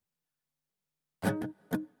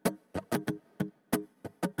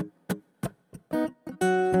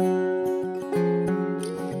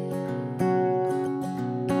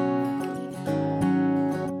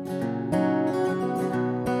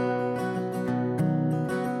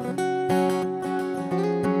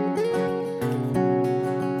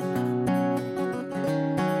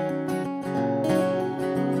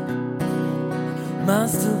My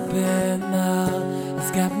stupid mouth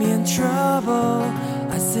has got me in trouble.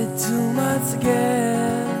 I said too much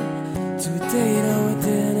again. To a date or a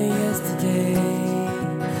dinner yesterday,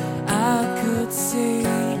 I could see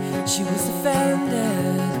she was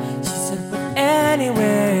offended. She said, but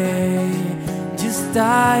anyway, just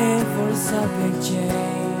dying for a subject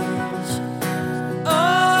change.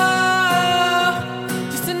 Oh,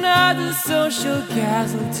 just another social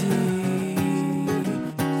casualty.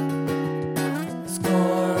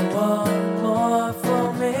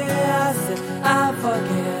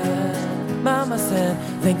 Mama said,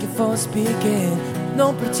 thank you for speaking.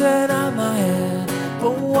 No pretend on my head.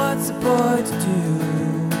 But what's a boy to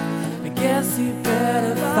do? I guess he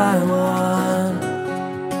better find one.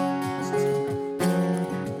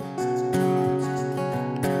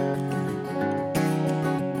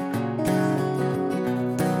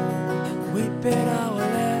 We bit our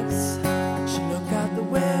lips. She looked out the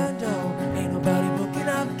window. Ain't nobody booking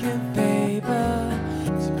up can paper.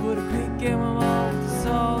 She put a creek in my mouth with the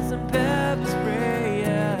salts and pepper spray,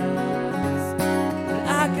 yes. But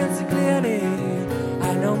I can see clearly,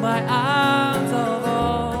 I know my arms are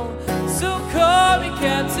long. So call me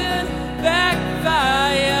Captain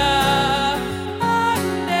Backfire. I'll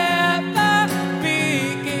never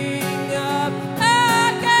picking up. I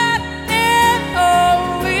got it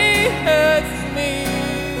only hurts me.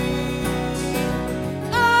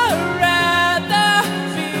 I'd rather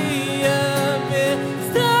be a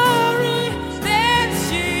mystery than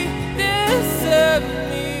she deserved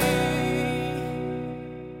me.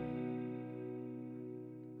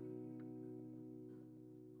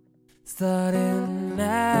 Starting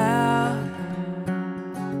now,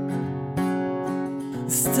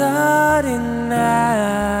 starting now.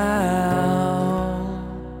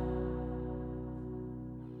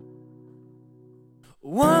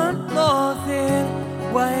 One more thing,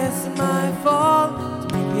 why is it my fault?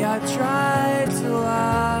 Maybe I tried too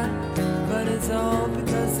hard, but it's all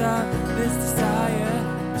because of this desire.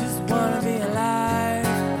 Just wanna be alive,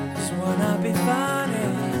 just wanna be funny.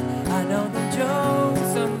 I know the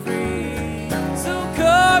jokes I'm free, so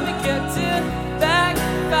call me Captain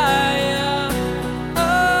Backfire.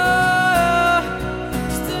 Oh,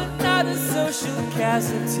 just another social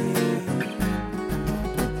casualty.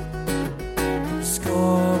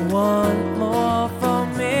 Score one more for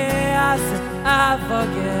me. I said I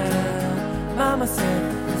forget. Mama said,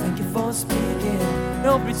 thank you for speaking.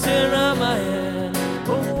 No pretend on my head.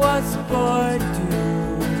 But what's a boy to do?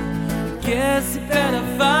 Guess you better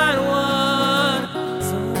find one.